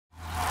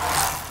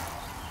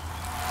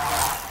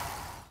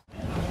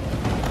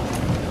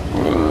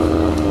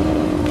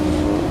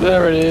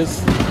There it is.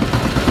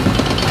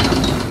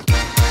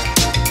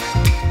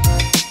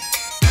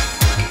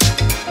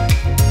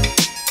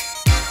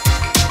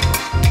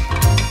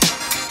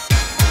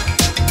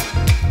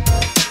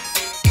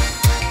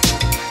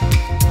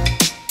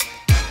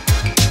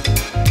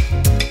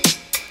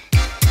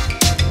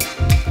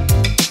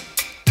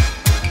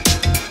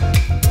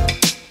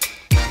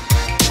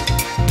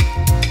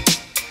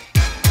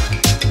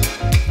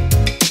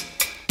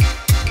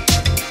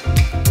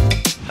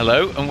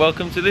 Hello and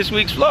welcome to this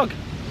week's vlog.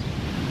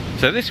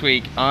 So this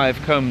week I've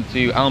come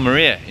to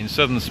Almeria in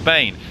southern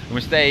Spain and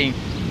we're staying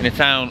in a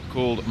town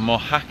called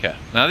Mojaca.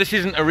 Now this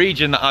isn't a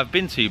region that I've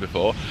been to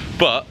before,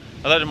 but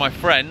a lot of my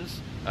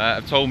friends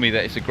have told me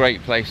that it's a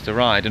great place to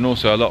ride, and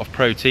also a lot of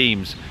pro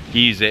teams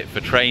use it for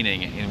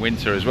training in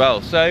winter as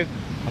well. So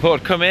I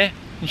thought I'd come here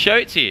and show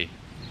it to you.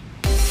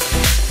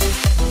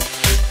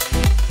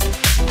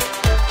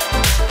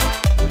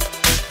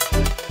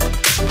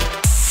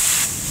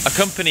 A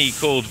company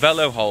called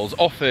Veloholes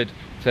offered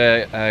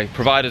to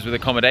provide us with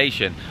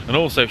accommodation and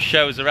also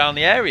show us around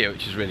the area,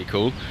 which is really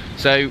cool.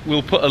 So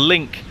we'll put a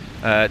link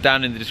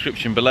down in the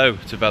description below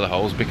to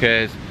Veloholes,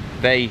 because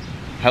they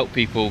help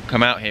people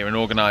come out here and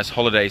organise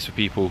holidays for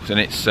people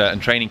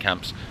and training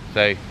camps.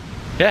 So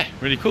yeah,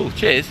 really cool.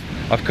 Cheers.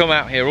 I've come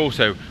out here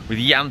also with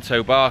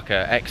Yanto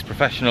Barker,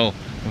 ex-professional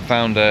and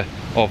founder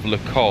of Le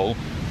Col,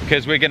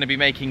 because we're going to be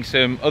making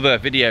some other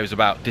videos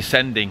about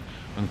descending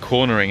and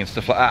cornering and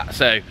stuff like that,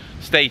 so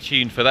stay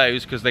tuned for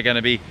those because they're going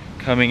to be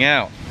coming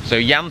out. So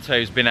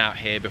Yanto's been out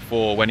here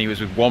before when he was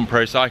with One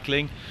Pro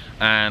Cycling,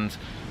 and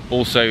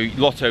also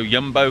Lotto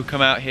Jumbo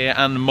come out here,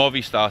 and the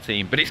Movistar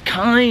team, but it's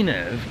kind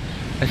of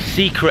a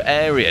secret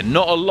area.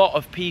 Not a lot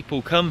of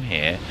people come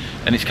here,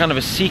 and it's kind of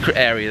a secret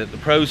area that the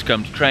pros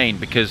come to train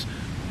because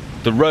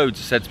the roads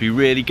are said to be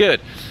really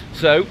good.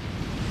 So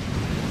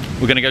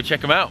we're going to go check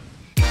them out.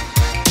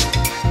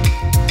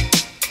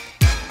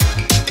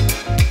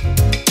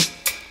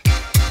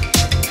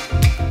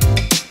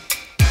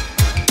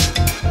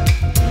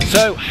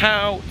 So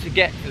how to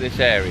get to this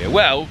area?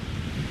 Well,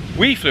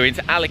 we flew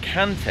into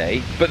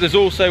Alicante, but there's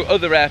also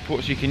other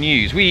airports you can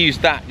use. We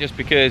used that just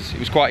because it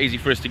was quite easy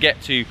for us to get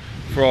to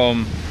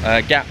from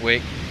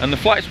Gatwick, and the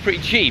flight's pretty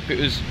cheap. It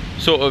was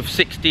sort of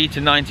 60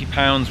 to 90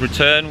 pounds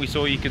return we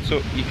saw you could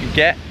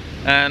get,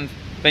 and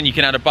then you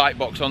can add a bike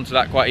box onto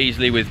that quite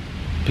easily with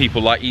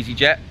people like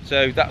EasyJet,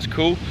 so that's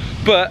cool.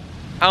 But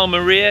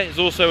Almeria is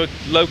also a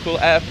local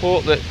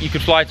airport that you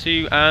could fly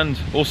to, and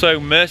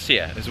also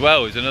Murcia as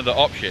well is another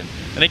option.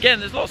 And again,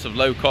 there's lots of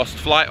low-cost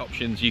flight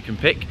options you can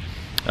pick.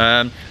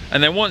 And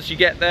then once you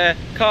get there,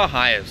 car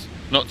hires,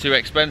 not too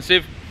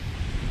expensive.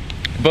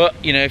 But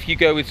you know, if you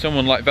go with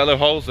someone like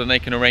Veloholes, then they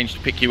can arrange to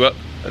pick you up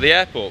at the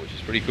airport, which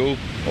is pretty cool.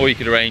 Or you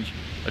could arrange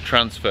a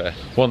transfer.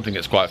 One thing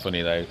that's quite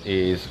funny though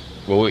is,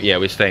 well, yeah,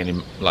 we're staying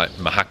in like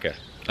Mojaca,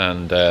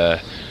 and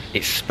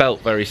it's spelt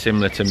very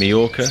similar to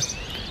Mallorca,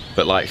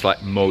 but like it's like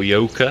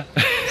Moyoka.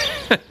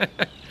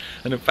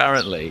 And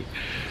apparently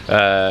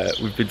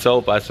we've been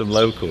told by some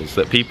locals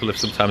that people have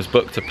sometimes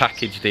booked a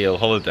package deal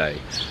holiday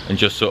and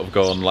just sort of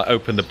gone, like,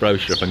 opened the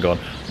brochure up and gone,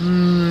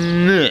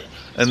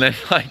 and then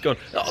like gone,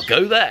 oh, I'll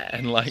go there,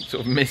 and like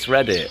sort of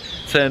misread it,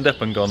 turned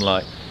up and gone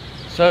like,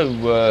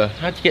 so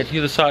how'd you get to the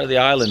other side of the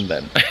island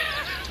then?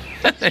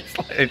 It's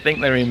like they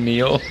think they're in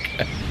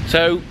Mallorca.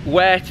 So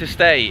where to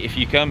stay if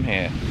you come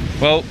here?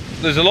 Well,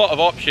 there's a lot of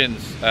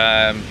options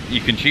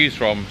you can choose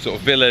from, sort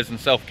of villas and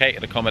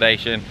self-catered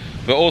accommodation,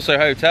 but also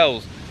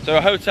hotels. So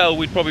a hotel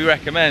we'd probably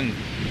recommend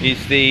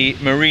is the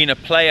Marina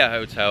Playa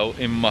Hotel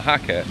in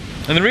Mojaca.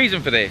 And the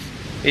reason for this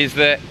is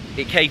that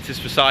it caters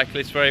for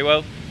cyclists very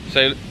well.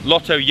 So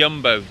Lotto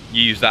Jumbo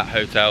use that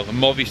hotel, and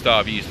Movistar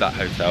have used that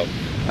hotel.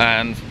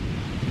 And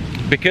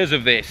because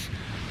of this,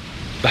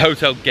 the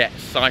hotel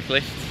gets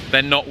cyclists.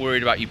 They're not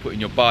worried about you putting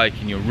your bike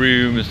in your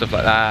room and stuff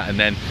like that. And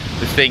then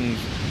there's things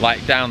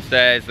like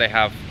downstairs, they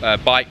have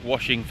bike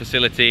washing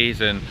facilities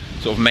and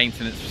sort of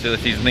maintenance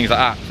facilities and things like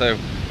that. So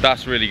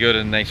that's really good,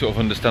 and they sort of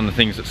understand the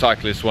things that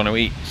cyclists want to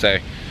eat. So,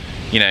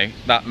 you know,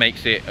 that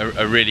makes it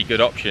a really good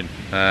option.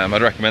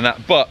 I'd recommend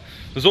that. But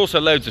there's also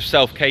loads of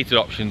self-catered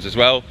options as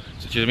well,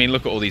 such as, I mean,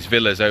 look at all these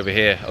villas over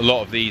here. A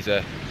lot of these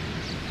are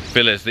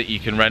villas that you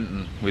can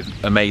rent with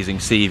amazing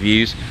sea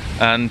views.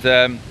 And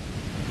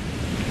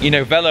you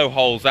know,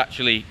 Veloholes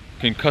actually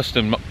can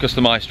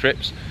customize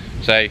trips.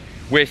 So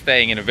we're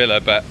staying in a villa,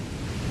 but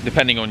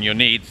depending on your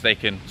needs, they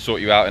can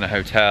sort you out in a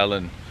hotel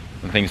and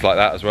things like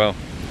that as well.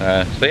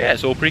 So yeah,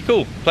 it's all pretty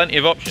cool. Plenty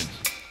of options.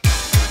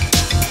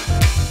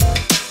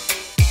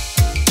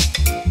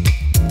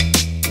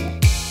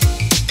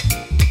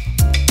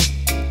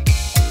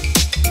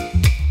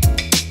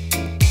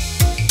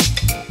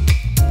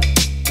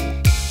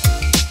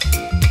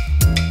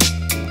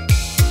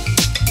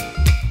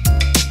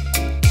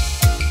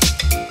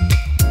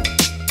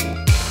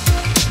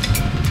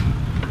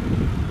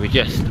 We're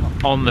just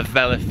on the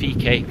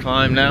Verifique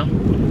climb now.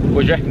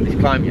 What do you reckon of this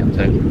climb,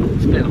 Yanto?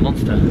 It's a bit of a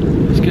monster.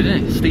 It's good,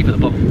 isn't it? It's steep at the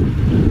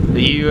bottom. Are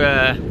you,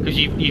 because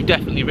you've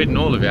definitely ridden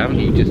all of it, haven't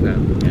you, just now?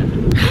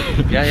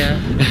 Yeah.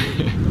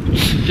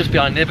 Yeah. Just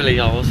behind Nibbly,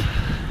 I was.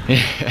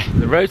 Yeah,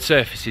 the road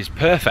surface is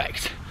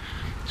perfect.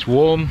 It's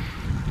warm,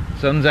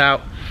 sun's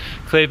out,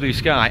 clear blue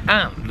sky,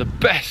 and the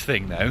best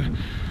thing though,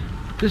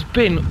 there's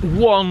been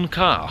one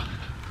car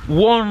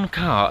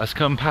has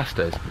come past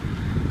us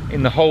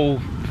in the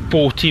whole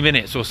 40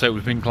 minutes or so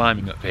we've been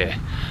climbing up here,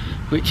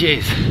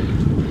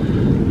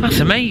 that's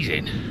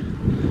amazing.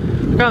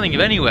 I can't think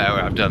of anywhere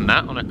where I've done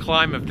that on a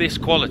climb of this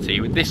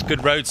quality with this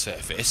good road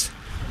surface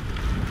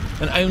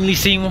and only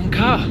seen one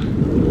car.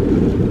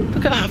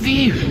 Look at that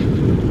view.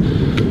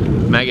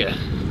 Mega.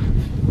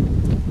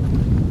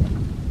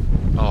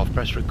 Oh, I've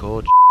pressed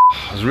record.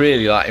 I was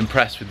really like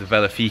impressed with the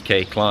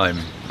Velafike climb.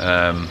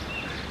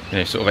 You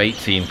know, sort of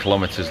 18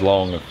 kilometers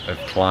long of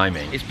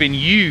climbing. It's been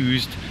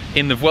used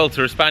in the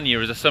Vuelta a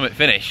España as a summit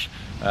finish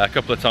a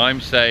couple of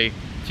times. So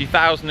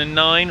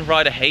 2009,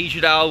 Ryder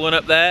Hejjedal won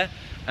up there,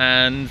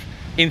 and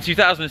in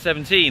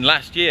 2017,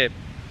 last year,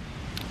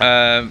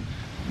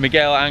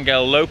 Miguel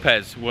Angel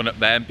Lopez won up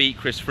there and beat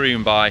Chris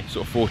Froome by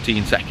sort of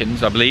 14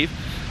 seconds, I believe.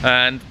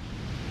 And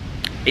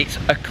it's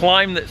a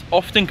climb that's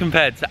often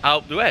compared to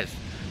Alpe d'Huez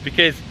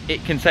because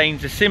it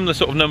contains a similar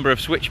sort of number of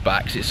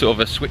switchbacks. It's sort of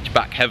a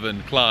switchback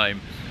heaven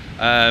climb.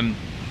 And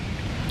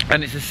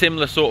it's a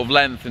similar sort of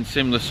length and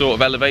similar sort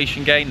of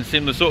elevation gain and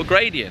similar sort of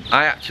gradient.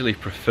 I actually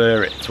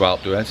prefer it to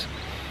Alpe d'Huez,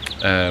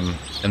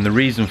 and the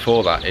reason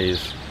for that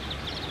is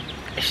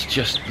it's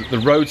just the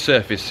road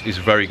surface is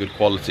very good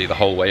quality the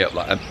whole way up,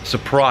 like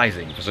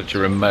surprising for such a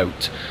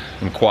remote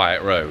and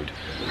quiet road.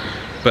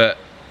 But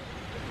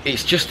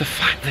it's just the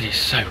fact that it's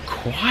so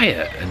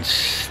quiet and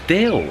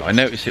still. I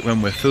notice it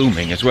when we're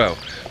filming as well,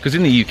 because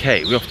in the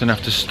UK we often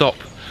have to stop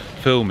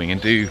filming and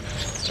do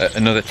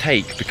another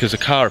take because a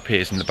car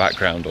appears in the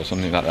background or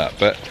something like that.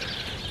 But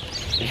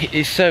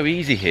it's so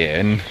easy here,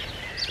 and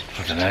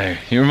I don't know,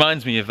 it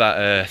reminds me of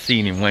that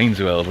scene in Wayne's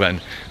World when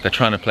they're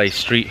trying to play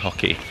street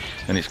hockey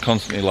and it's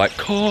constantly like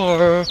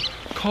car,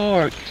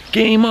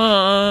 game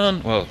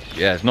on. Well,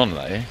 yeah, there's none of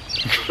that here.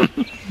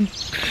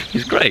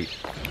 It's great.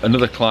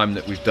 Another climb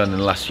that we've done in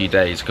the last few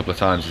days a couple of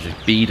times is this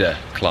Bida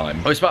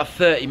climb. Oh, it's about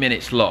 30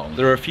 minutes long.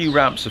 There are a few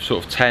ramps of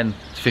sort of 10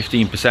 to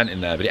 15% in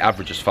there, but it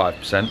averages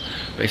 5%.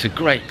 But it's a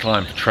great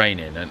climb for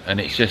training, and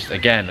it's just,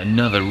 again,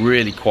 another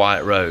really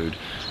quiet road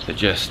that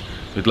just,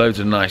 with loads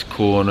of nice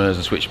corners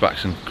and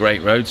switchbacks and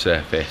great road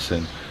surface.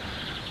 And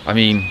I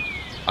mean,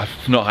 I've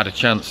not had a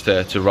chance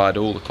to ride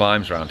all the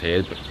climbs around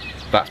here, but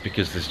that's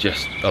because there's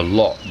just a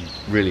lot. You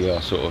really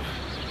are sort of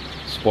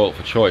spoilt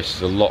for choice.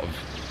 There's a lot of,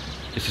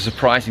 it's a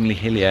surprisingly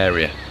hilly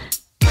area.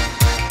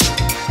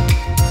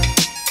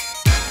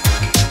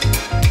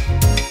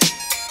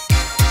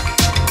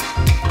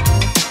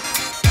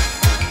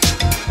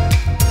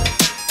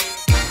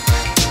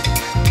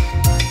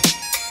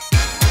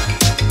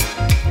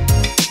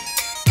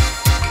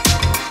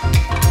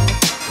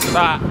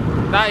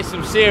 That is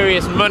some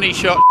serious money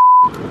shot.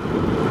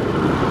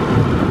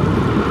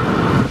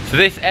 So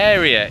this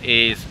area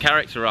is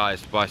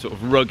characterized by sort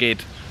of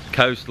rugged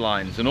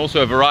coastlines and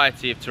also a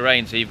variety of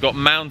terrain. So you've got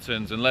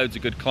mountains and loads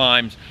of good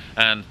climbs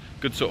and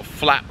good sort of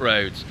flat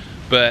roads,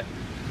 but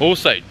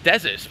also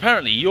deserts.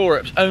 Apparently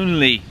Europe's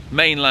only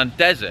mainland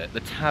desert,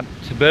 the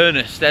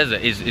Tabernas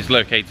Desert, is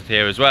located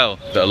here as well.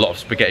 A lot of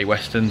spaghetti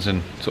westerns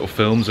and sort of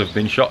films have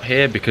been shot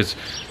here because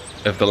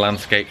of the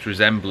landscape's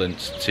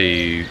resemblance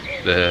to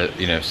the,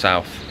 you know,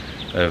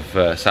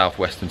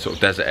 southwestern sort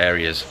of desert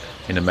areas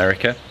in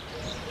America.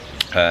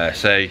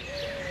 So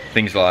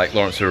things like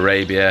Lawrence of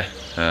Arabia,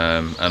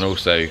 and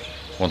also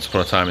Once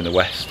Upon a Time in the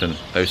West, and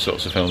those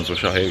sorts of films were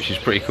shot here, which is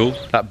pretty cool.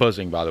 That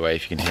buzzing, by the way,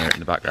 if you can hear it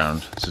in the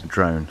background, it's a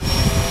drone.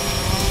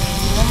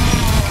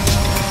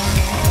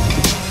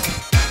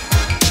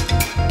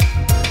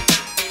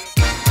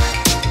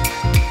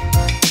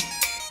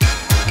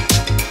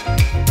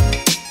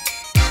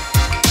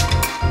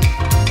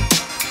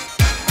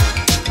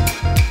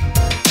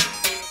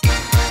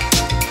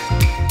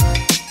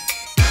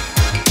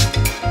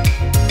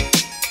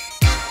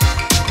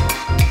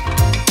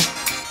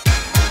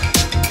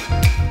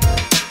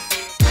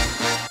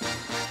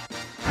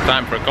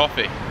 Time for a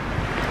coffee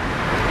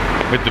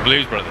with the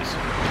Blues Brothers.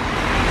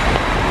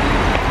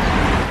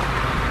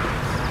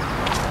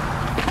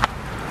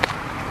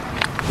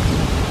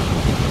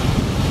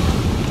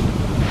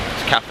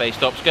 This Cafe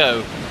Stops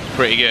Go, it's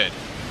pretty good.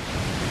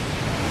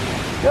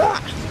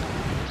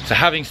 So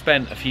having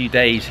spent a few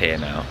days here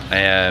now,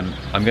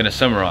 I'm going to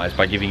summarise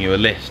by giving you a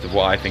list of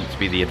what I think to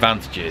be the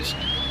advantages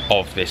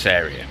of this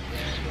area.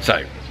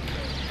 So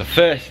the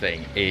first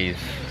thing is,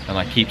 and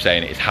I keep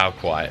saying it, is how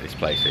quiet this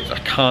place is. I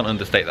can't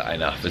understate that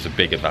enough as a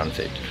big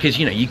advantage. Because,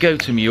 you know, you go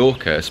to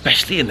Mallorca,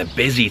 especially in the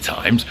busy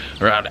times,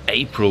 around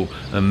April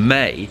and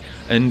May,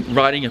 and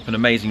riding up an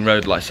amazing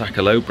road like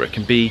Sacalobra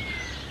can be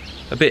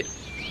a bit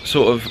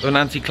sort of an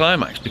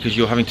anticlimax because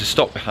you're having to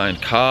stop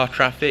behind car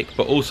traffic,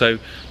 but also,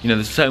 you know,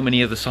 there's so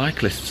many other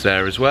cyclists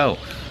there as well.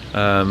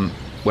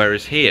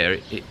 Whereas here,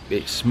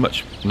 it's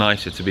much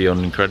nicer to be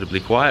on incredibly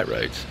quiet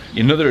roads.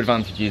 Another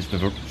advantage is the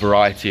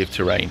variety of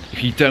terrain.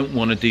 If you don't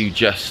want to do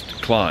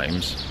just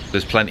climbs,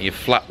 there's plenty of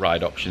flat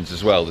ride options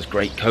as well. There's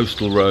great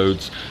coastal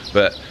roads,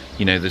 but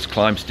you know, there's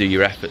climbs to do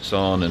your efforts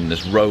on, and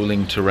there's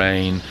rolling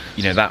terrain.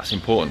 You know, that's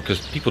important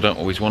because people don't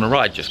always want to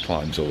ride just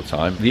climbs all the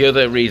time. The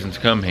other reason to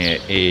come here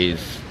is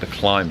the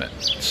climate.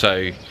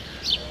 So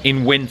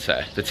in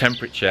winter, the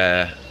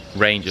temperature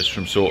ranges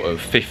from sort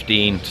of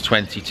 15 to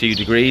 22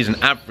 degrees and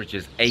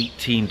averages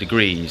 18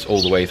 degrees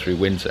all the way through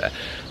winter.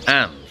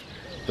 And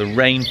the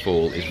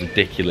rainfall is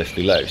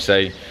ridiculously low.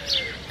 So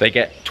they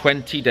get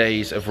 20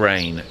 days of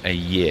rain a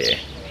year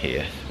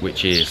here,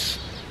 which is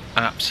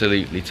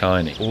absolutely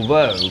tiny.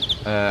 Although,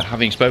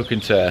 having spoken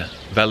to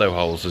velo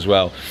holes as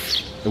well,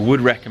 I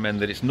would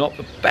recommend that it's not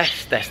the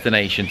best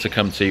destination to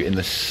come to in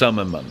the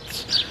summer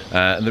months.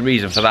 And the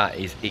reason for that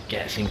is it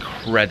gets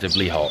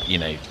incredibly hot, you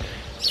know,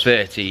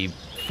 30,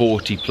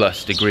 40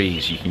 plus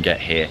degrees you can get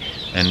here,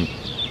 and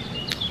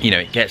you know,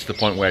 it gets to the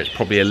point where it's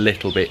probably a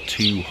little bit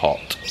too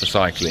hot for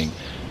cycling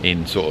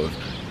in sort of,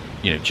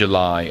 you know,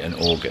 July and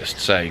August.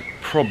 So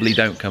probably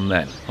don't come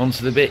then. On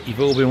to the bit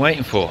you've all been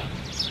waiting for.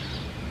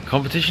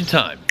 Competition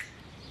time.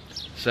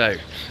 So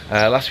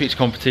last week's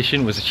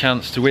competition was a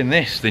chance to win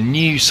this, the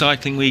new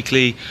Cycling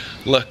Weekly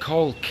Le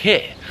Col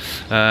kit,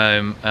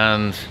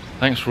 and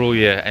thanks for all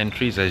your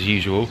entries as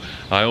usual.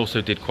 I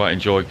also did quite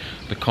enjoy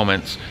the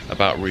comments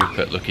about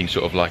Rupert looking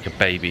sort of like a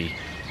baby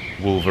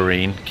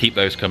Wolverine. Keep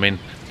those coming,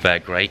 they're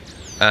great.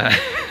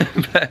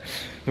 The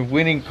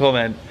winning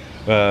comment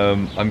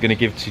I'm going to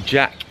give to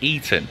Jack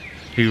Eaton,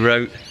 who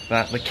wrote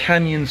that the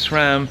Canyon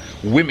SRAM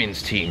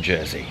women's team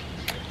jersey.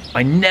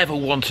 I never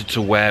wanted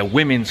to wear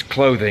women's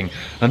clothing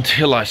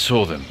until I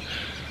saw them.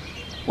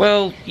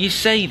 Well, you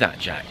say that,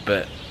 Jack,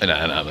 but no,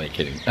 I'm only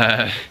kidding.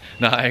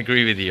 No, I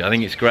agree with you. I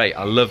think it's great.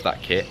 I love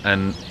that kit,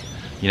 and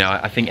you know,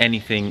 I think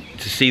anything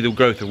to see the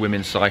growth of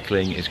women's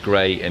cycling is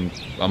great, and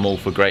I'm all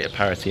for greater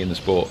parity in the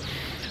sport.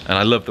 And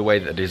I love the way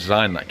that they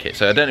designed that kit.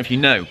 So I don't know if you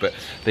know, but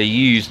they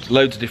used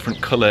loads of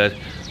different coloured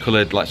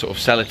like sort of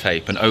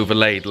sellotape and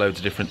overlaid loads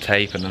of different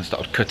tape and then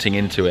started cutting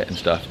into it and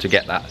stuff to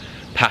get that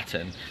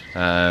pattern.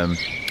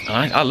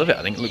 I love it.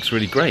 I think it looks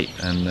really great,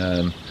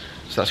 and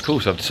so that's cool.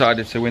 So I've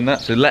decided to win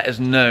that. So let us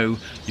know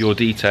your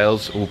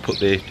details. We'll put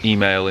the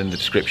email in the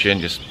description.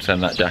 Just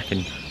send that, Jack,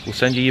 and we'll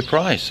send you your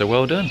prize. So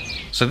well done.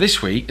 So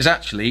this week is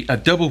actually a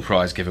double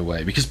prize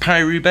giveaway because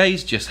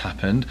Paris-Roubaix just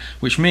happened,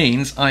 which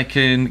means I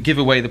can give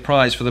away the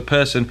prize for the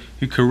person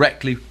who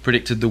correctly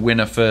predicted the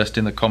winner first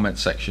in the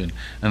comments section,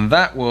 and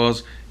that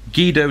was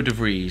Guido de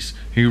Vries,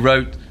 who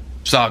wrote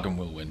Sagan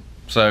will win.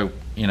 So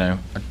you know,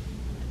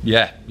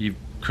 yeah, you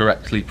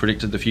correctly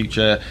predicted the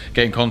future.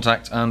 Get in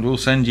contact and we'll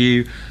send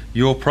you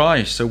your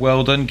prize. So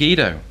well done,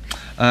 Guido.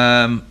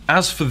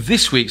 As for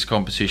this week's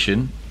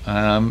competition,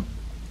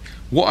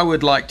 what I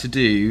would like to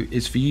do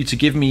is for you to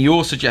give me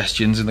your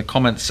suggestions in the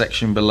comments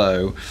section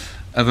below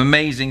of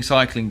amazing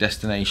cycling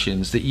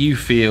destinations that you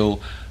feel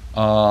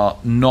are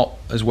not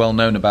as well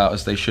known about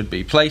as they should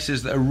be.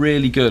 Places that are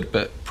really good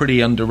but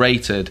pretty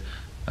underrated,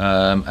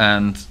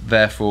 and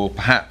therefore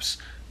perhaps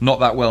not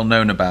that well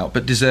known about,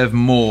 but deserve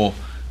more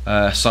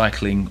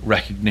cycling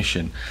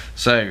recognition.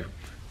 So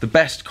the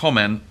best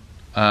comment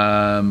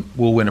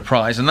will win a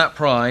prize, and that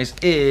prize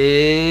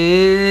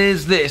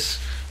is this,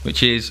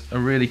 which is a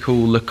really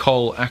cool Le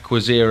Col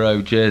Aqua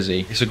Zero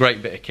jersey. It's a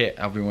great bit of kit.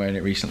 I've been wearing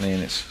it recently,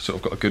 and it's sort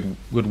of got a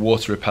good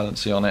water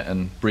repellency on it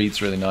and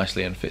breathes really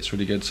nicely and fits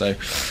really good. So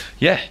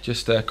yeah,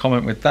 just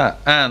comment with that.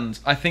 And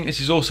I think this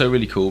is also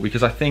really cool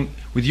because I think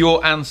with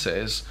your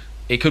answers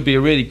it could be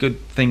a really good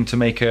thing to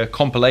make a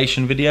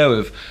compilation video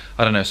of,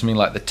 I don't know, something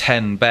like the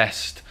 10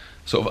 best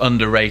sort of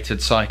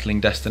underrated cycling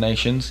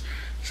destinations.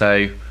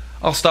 So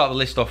I'll start the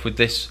list off with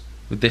this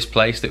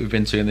place that we've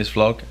been to in this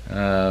vlog.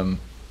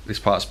 This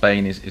part of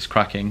Spain is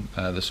cracking,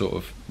 the sort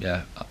of,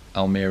 yeah,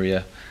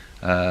 Almeria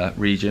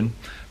region.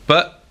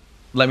 But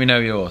let me know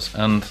yours,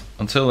 and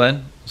until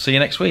then, see you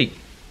next week.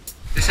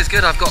 This is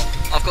good. I've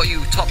got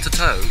you top to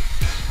toe.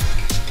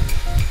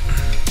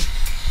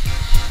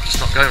 Just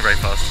not going very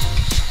fast.